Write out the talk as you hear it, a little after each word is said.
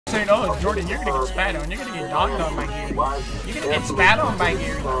saying, oh, Jordan, you're gonna get spat on. You're gonna get dogged on by Gary. You're gonna get spat on by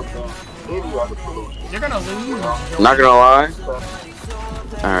Gary. You're gonna lose. Not gonna lie.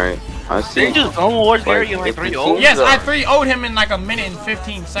 Alright, I see. You just don't watch Gary in like 3-0? Yes, I 3-0'd him in like a minute and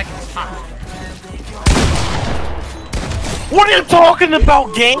 15 seconds time. What are you talking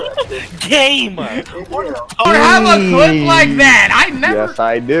about, game? Game! Or have a clip like that. I never. Yes,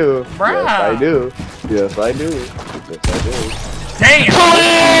 I do. Bruh. Yes, I do. Yes, I do. Yes, I Damn!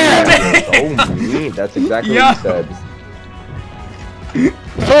 do. Oh, me. That's exactly what you said.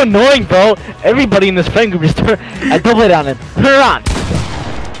 So annoying, bro. Everybody in this friend group just turn. I double it on him. Turn it on.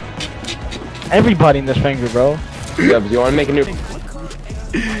 Everybody in this friend group, bro. Yeah, but you want to make a new?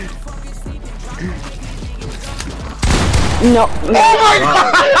 No. Oh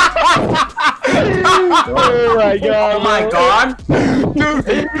my god! Oh my god! Dude,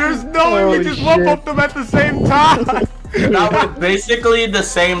 there's no way we just lump up them at the same time! That was basically the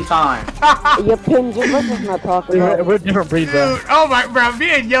same time. Your pins are just not talking about. We're different breeds, bro. Dude, oh my, bro,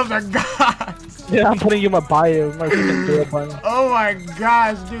 me and Yells are gods! Yeah, I'm putting you in my bio. My freaking bio button. Oh my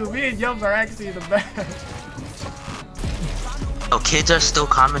gosh, dude, me and Yells are actually the best. Oh, kids are still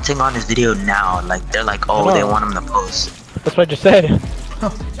commenting on his video now. Like, they're like, oh, they want him to post. That's what I just said.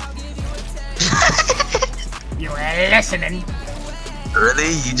 You were listening.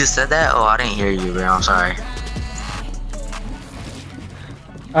 Really? You just said that? Oh, I didn't hear you, bro. I'm sorry.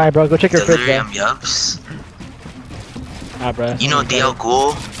 Alright, bro, go check your fridge, bro. Delirium Yups. Ah, bro. You know DL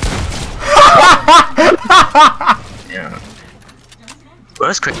Ghoul? Yeah. Bro,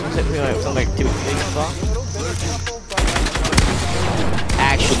 that's crazy.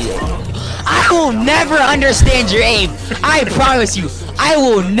 Actually, I will never understand your aim. I promise you, I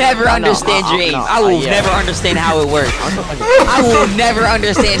will never understand your aim. I will never understand how it works. I will never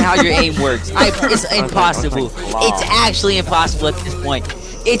understand how your aim works. It's impossible. It's actually impossible at this point.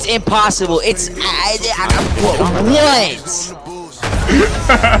 It's impossible. It's what?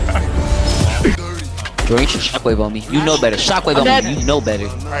 Bro, you should shockwave on me. You know better. Shockwave on me. You know better.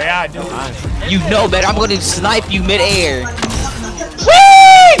 Oh yeah, I do. You know better. I'm going to snipe you mid-air.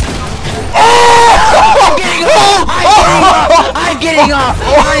 I'm getting off!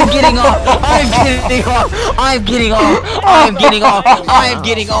 I'm getting off! I'm getting off! I'm getting off! I'm getting off! I'm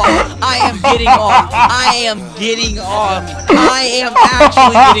getting off! I am getting off! I am getting off! I am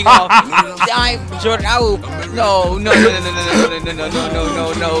actually getting off! I'm Jordan. I will. No! No! No! No! No! No!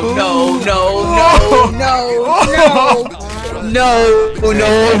 No! No! No! No!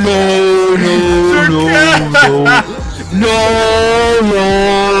 No! No!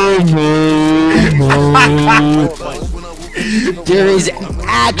 No! There is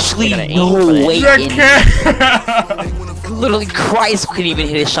actually no way in it. Literally, Christ couldn't even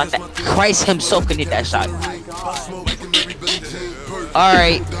hit a shot. That Christ himself couldn't hit that shot.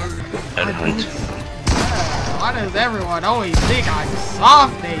 Alright. Why does everyone always think I'm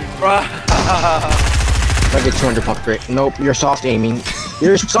soft aiming? I get 200 puck rate. Nope, you're soft aiming.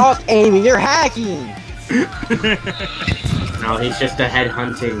 You're soft aiming. You're hacking. No, he's just a head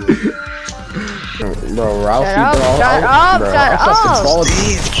hunting. Bro, Ralphie, Shut up, shut up, bro, shut up.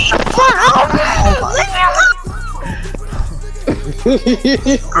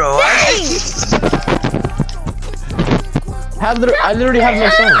 Bro, I literally have no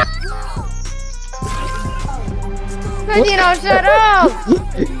song. You know, shut up!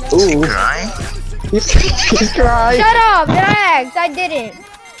 Ooh. crying? He's crying. Shut up! Relax, I didn't.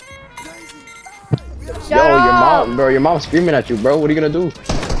 Shut Yo, your up. mom, bro, your mom's screaming at you, bro. What are you gonna do?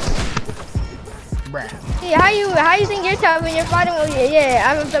 See, how you think you're tough when you're fighting with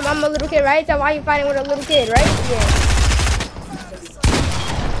I'm a little kid, right? So why are you fighting with a little kid, right? Yeah.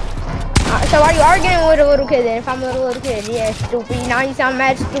 So why are you arguing with a little kid then? If I'm a little kid, yeah, stupid. Now you sound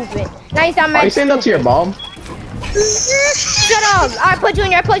mad stupid. Now you sound mad. Are you saying that to your mom? Shut up! I put you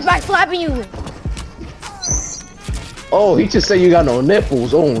in your place by slapping you. Oh, he just said you got no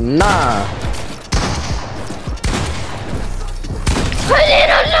nipples. Oh, nah.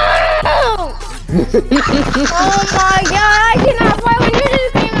 Oh my god, I cannot play when you're just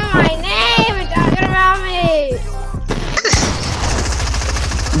screaming my name and talking about me.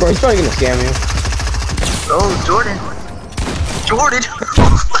 Bro, he's probably gonna scam you. Oh, Jordan. Jordan.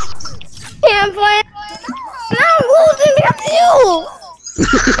 Can't play. Now I'm losing because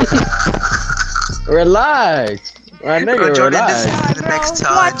you. Relax. My nigga, Jordan, relax. this is the next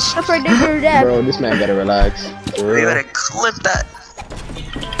touch. Watch the predictor death. Bro, this man better relax. For We real. better clip that.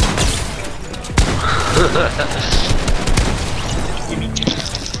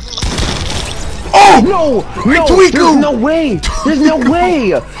 Oh no! No! There's no way! There's no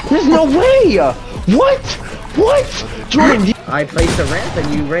way! There's no way! What? What? Jordan, I placed a ramp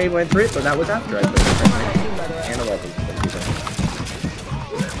and you Ray went through it, but that was after I placed the ramp. And 11.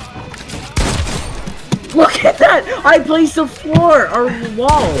 Look at that! I placed a floor or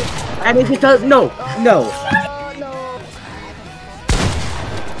wall! And if it does, no.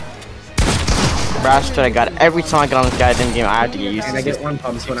 That's what I got. Every time I get on this goddamn game, I have to get used to it. And I get one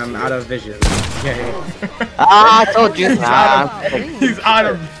pumps when I'm out of vision. Yay. I told you. He's out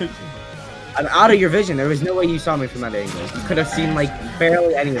of vision. I'm out of your vision. There was no way you saw me from that angle. You could have seen like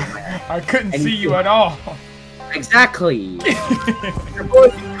barely any of my. I couldn't see you at all. Exactly. Your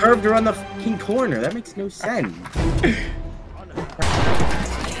boy curved around the fucking corner. That makes no sense.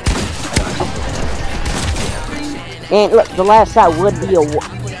 And look, the last shot would be a.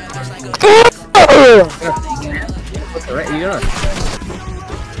 You know.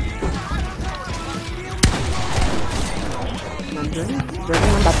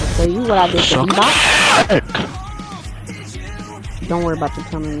 I'm about to show you what I did to Bebop. Don't worry about the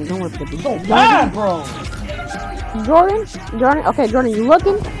coming. Don't worry about the bro. Jordan, okay, Jordan, you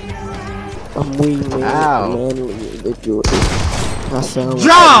looking? I'm waiting. Ow.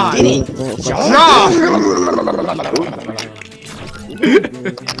 John!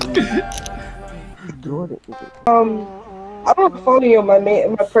 I don't follow you on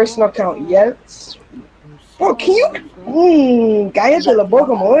my personal account yet. Bro, can you? Cállate la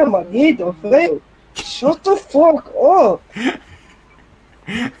boca, me maldito, feo. Shut the fuck up.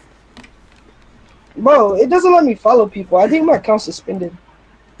 Bro, it doesn't let me follow people. I think my account's suspended.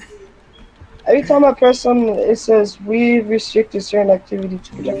 Every time I press something, it says we've restricted certain activity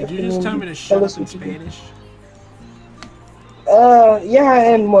to protect the community. Did you just tell me to shut up in Spanish?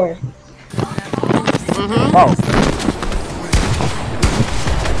 Yeah, and more. Oh.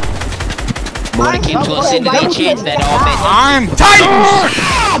 But when it came to us into they changed that all bit. I'm tight!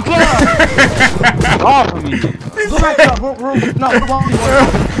 Off of me. Go back up, room. No, go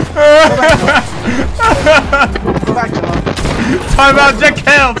back to Time out, Jack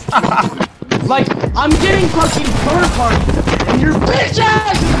Helms! Like, I'm getting fucking third party, and your bitch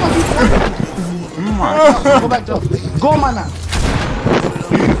ass is fucking Go back to Go on my map.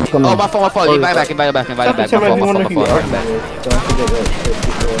 Oh, my fault. Invite back. My fault.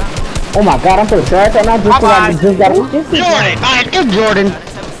 Oh my god, I'm so sad right now. Just got Jordan.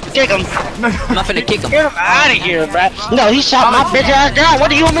 Kick him. I'm not finna kick him. Get him out of here, bruh. No, he shot my bitch ass down. What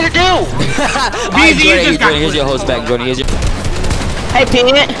do you want me to do? Jordan, here's your host back, Jordan. Hey,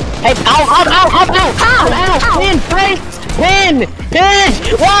 Pin. Hey, ow. Pin.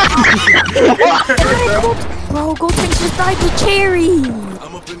 What? Bro, go change his diaper, Cherry.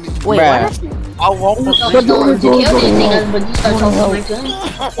 Wait, what? I won't. But the one to kill these niggas, but you start talking like that.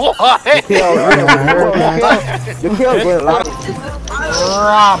 You killed Robert.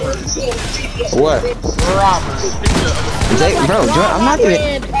 What? Bro, I'm not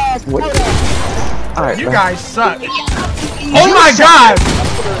doing. Alright, you guys suck. Oh my god!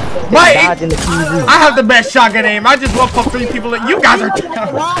 I have the best shotgun aim. I just walked for 3 people. You guys are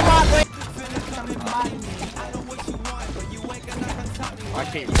terrible. What?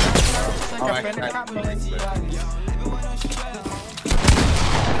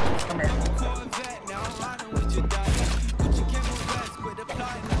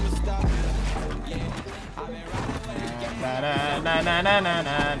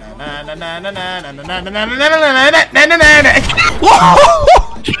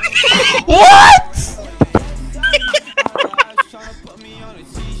 What?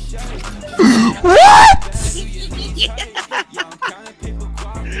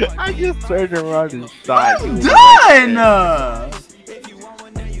 I just turned around and shot you. Done!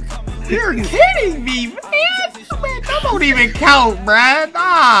 You're kidding me, man! Man, that don't even count, bruh.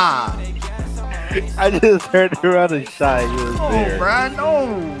 Nah. I just turned around and shot you. Oh, bruh,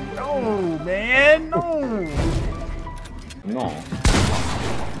 no, man, no. No.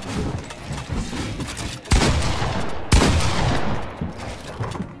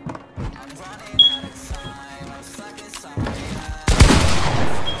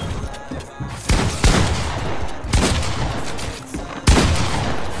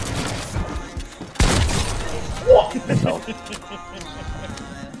 No.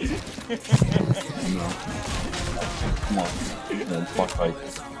 Come on. No, fuck right.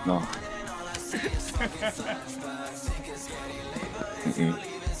 No.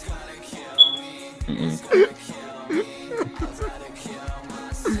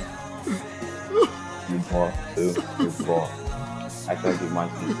 You bought too. You bought. I thought you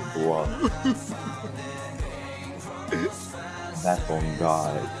might be go up. That's on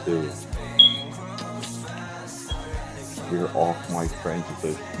God too. You're off my friends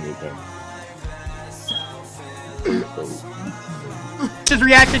association with them. His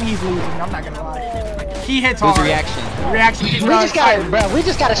reaction, he's losing. I'm not gonna lie. He hits hard. Who's reaction? Reaction. We just gotta, bro. We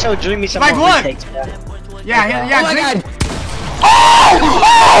just gotta show Dreamy some Like more what? retakes, bro. Yeah, yeah. Oh my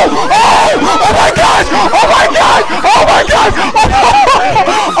god! Oh my god! Oh my god! Oh my god!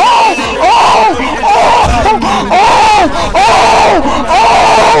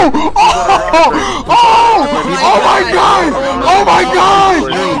 Oh my god! Oh my god!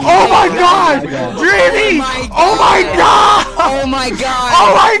 Oh my god! Dreamy! Oh my god! Oh my god!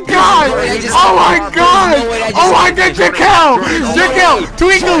 Oh my god! Oh my god! Oh my god! Jekyll!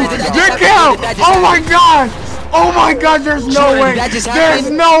 Twinkle! Jekyll! Oh my god! Oh my god, there's no way! There's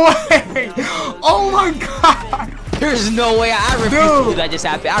no way! Oh my god! There's no way. I refuse to believe that just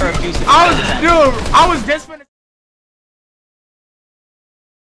happened. I refuse to believe that just happened. I was just finna